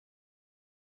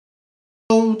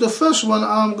So the first one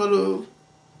I'm going to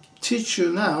teach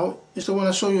you now is the one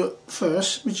I showed you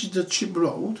first, which is the chip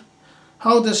roll.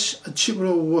 How does a chip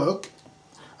roll work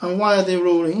and why are they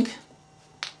rolling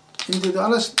into the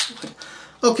other?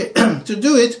 Okay, to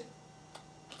do it,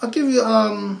 I'll give you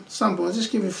a sample. I'll just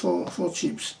give you four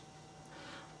chips.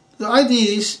 The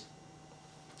idea is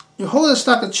you hold a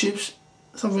stack of chips,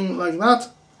 something like that,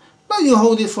 but you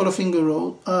hold it for the finger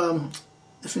roll, the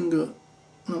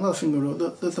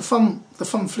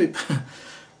thumb flip.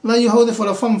 Now you hold it for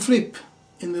the thumb flip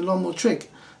in the normal trick.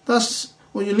 That's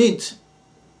what you need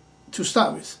to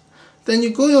start with. Then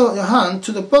you go your hand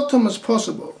to the bottom as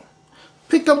possible.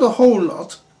 Pick up the whole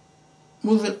lot,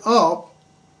 move it up,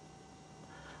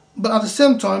 but at the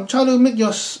same time try to make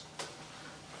your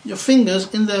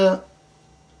fingers in the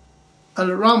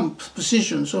ramp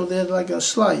position, so they're like a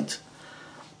slide.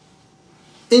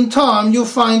 In time you'll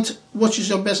find what is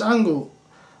your best angle.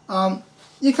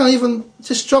 You can even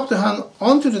just drop the hand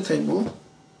onto the table.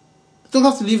 You don't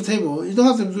have to leave the table, you don't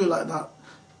have to do it like that.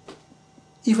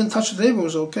 Even touch the table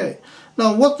is okay.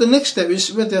 Now what the next step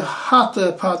is with the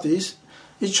harder part is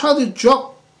try to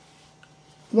drop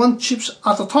one chips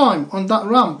at a time on that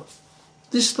ramp.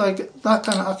 This like that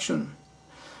kind of action.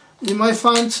 You might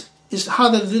find it's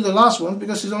harder to do the last one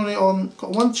because it's only got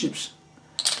one chips.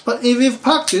 But if you've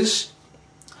practiced,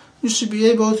 you should be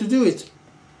able to do it.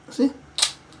 See?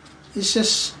 It's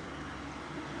just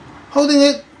holding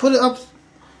it, put it up,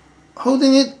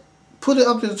 holding it, put it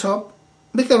up to the top,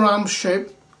 make a round shape,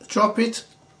 drop it,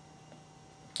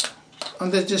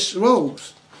 and it just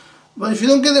rolls. But if you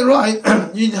don't get it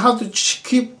right, you have to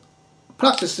keep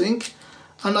practicing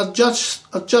and adjust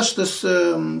this,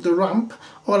 the ramp,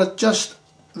 or adjust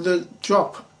the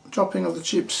dropping of the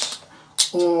chips,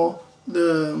 or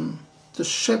the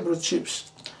shape of the chips.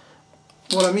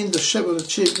 What I mean, the shape of the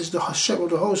chip is the shape of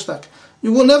the whole stack.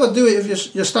 You will never do it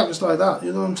if your stack is like that,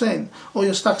 you know what I'm saying? Or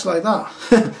your stack's like that.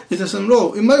 It doesn't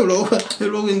roll. It may roll, but it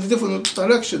rolls in different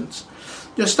directions.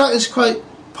 Your stack is quite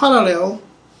parallel,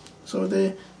 so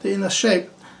they're in a shape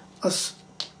as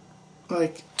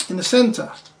like in the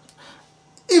center.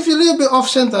 If you're a little bit off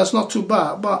center, it's not too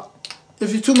bad, but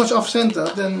if you're too much off center,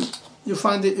 then you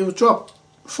find it will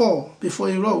fall before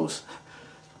it rolls.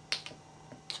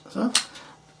 So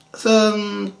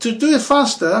to do it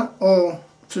faster or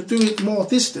to do it more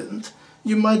distant,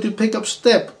 you might do pick up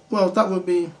step. Well, that would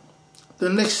be the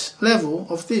next level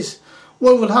of this.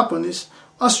 What will happen is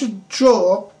as you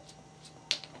drop,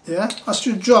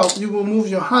 you will move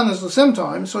your hand at the same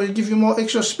time, so it gives you more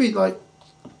extra speed. Like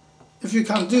if you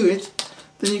can't do it,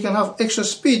 then you can have extra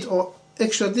speed or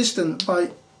extra distance by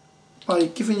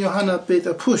giving your hand a bit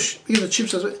of push. Because the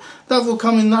chips that will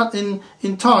come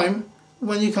in time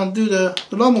when you can do the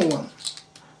normal one.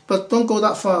 But don't go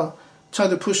that far. Try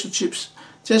to push the chips.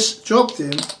 Just drop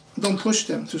them, don't push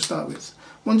them to start with.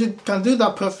 Once you can do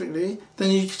that perfectly, then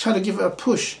you try to give it a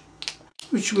push,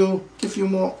 which will give you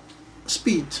more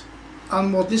speed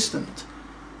and more distant.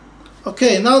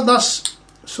 Okay, now that's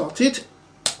sorted.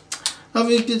 Now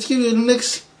we can give you the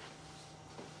next,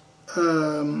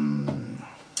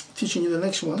 teaching you the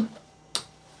next one,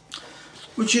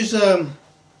 which is the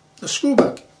screw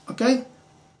back. Okay,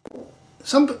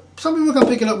 some people can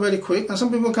pick it up really quick, and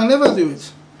some people can never do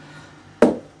it.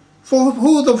 For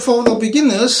the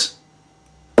beginners,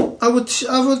 I would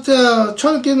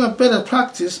try to give them a better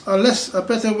practice, a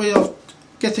better way of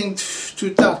getting to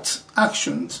that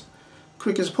action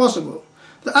quick as possible.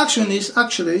 The action is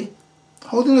actually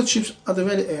holding the chips at the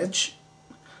very edge,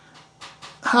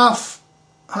 half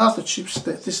the chips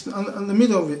this and the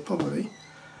middle of it probably.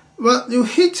 Well, you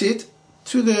hit it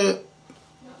to the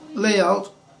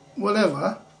layout,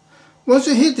 whatever. Once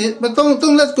you hit it, but don't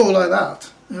let go like that.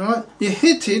 You know, you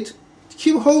hit it,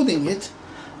 keep holding it,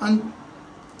 and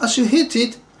as you hit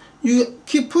it, you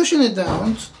keep pushing it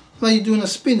down like you're doing a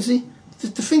spin. See,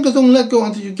 the finger don't let go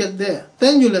until you get there.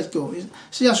 Then you let go.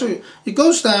 See, I'll show you. It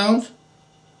goes down.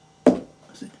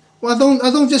 Well, I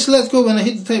don't just let go when I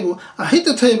hit the table. I hit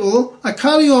the table. I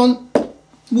carry on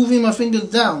moving my fingers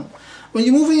down. When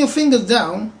you're moving your fingers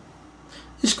down,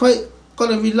 it's quite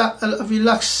got a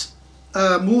relaxed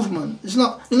movement. It's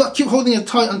not, you're not keep holding it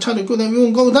tight and trying to go down. You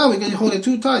won't go down because you hold it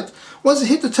too tight. Once you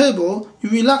hit the table, you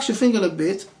relax your finger a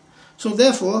bit, so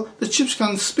therefore the chips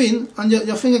can spin and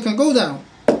your finger can go down.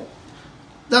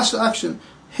 That's the action.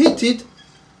 Hit it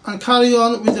and carry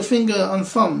on with the finger and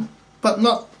thumb, but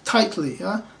not tightly.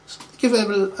 Give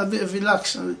it a bit of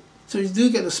relax, so you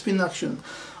do get the spin action.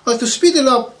 To speed it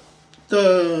up,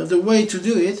 the way to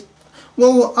do it,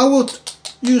 well, I would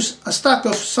use a stack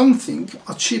of something,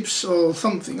 or chips or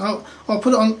something. I'll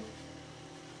put it on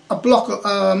a block,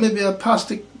 maybe a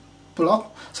plastic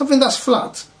block, something that's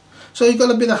flat. So you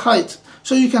got a bit of height.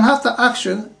 So you can have that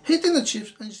action hitting the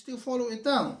chips and you still follow it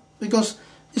down. Because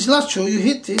it's natural, you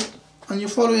hit it and you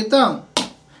follow it down.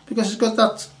 Because it's got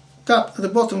that gap at the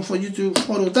bottom for you to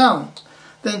follow down.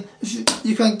 Then if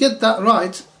you can get that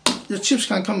right, your chips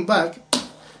can come back.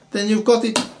 Then you've got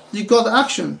it, you got the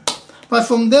action. But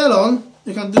from there on,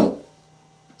 you can do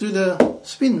the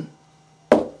spin.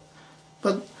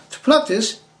 But to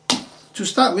practice, to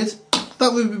start with,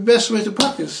 that would be the best way to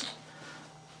practice.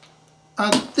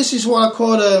 And this is what I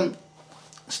call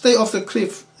stay off the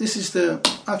cliff. This is the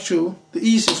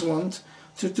easiest one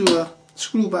to do a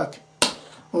screw back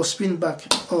or spin back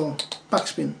or back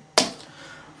spin.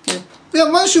 Okay.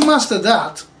 Then once you master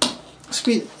that,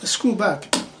 screw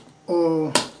back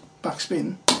or back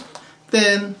spin,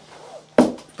 then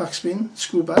back spin,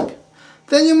 screw back,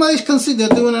 then you might consider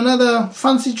doing another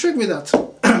fancy trick with that.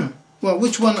 Well,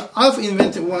 which one? I've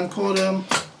invented one called a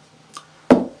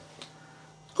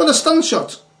stun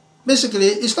shot. Basically,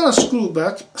 it's not a screw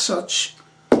back such,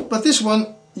 but this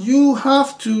one you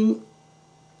have to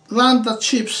land the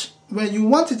chips where you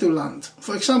want it to land.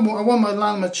 For example, I want to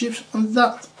land my chips on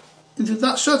into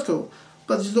that circle,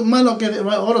 but you might not get it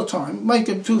right all the time. Might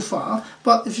get too far,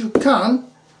 but if you can,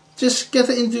 just get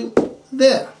it into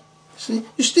there. See,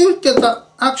 you still get that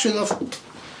action of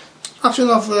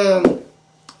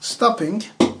stopping.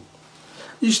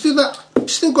 You still got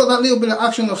that little bit of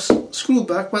action of screw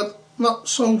back, but not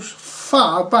so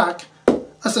far back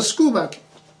as a screw back.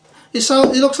 It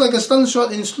looks like a stun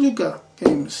shot in snooker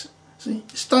games. See,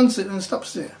 it stuns it and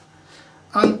stops there.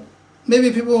 And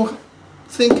maybe people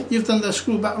think you've done the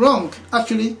screw back wrong.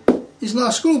 Actually, it's not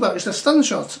a screw back; it's a stun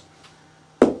shot.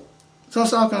 So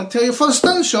I can tell you for the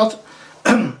stun shot,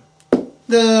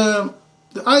 the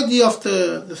idea of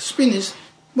the spin is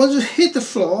once you hit the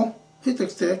floor, hit the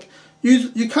deck,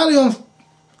 you carry on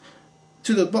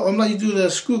to the bottom like you do the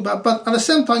screw back, but at the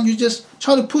same time you just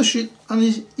try to push it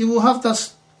and you will have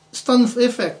that stun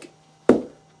effect.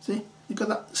 See, you got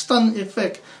that stun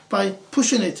effect by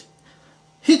pushing it.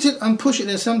 Hit it and push it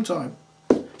at the same time.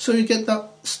 So you get that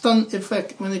stun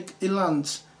effect when it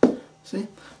lands. See?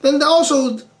 Then there are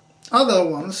also other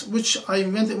ones which I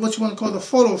invented, which one called the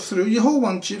follow through. You hold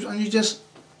one chip and you just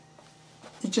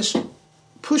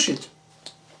push it.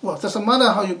 Well, it doesn't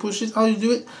matter how you push it, how you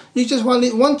do it. You just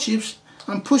want one chip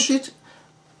and push it,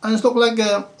 and it's not like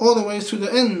all the way to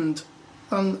the end.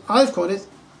 And I've called it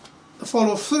the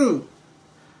follow through.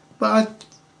 But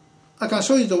I can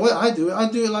show you the way I do it. I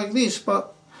do it like this,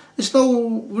 but there's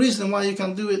no reason why you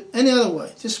can do it any other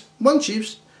way. Just one chip,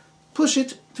 push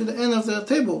it to the end of the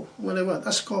table, whatever.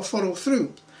 That's called follow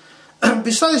through.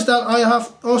 Besides that, I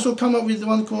have also come up with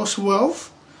one called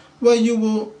Swerve, where you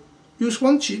will use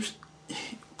one chip,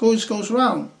 goes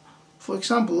round. For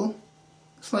example,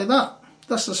 it's like that.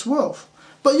 That's the swerve.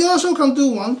 But you also can do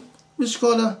one which is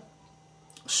called a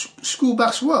screw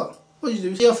back swerve. What you do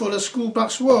here for the screw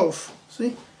back swerve,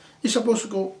 see, you're supposed to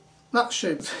go that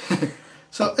shape.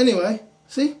 So anyway,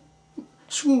 see,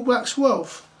 screw back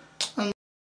swerve. And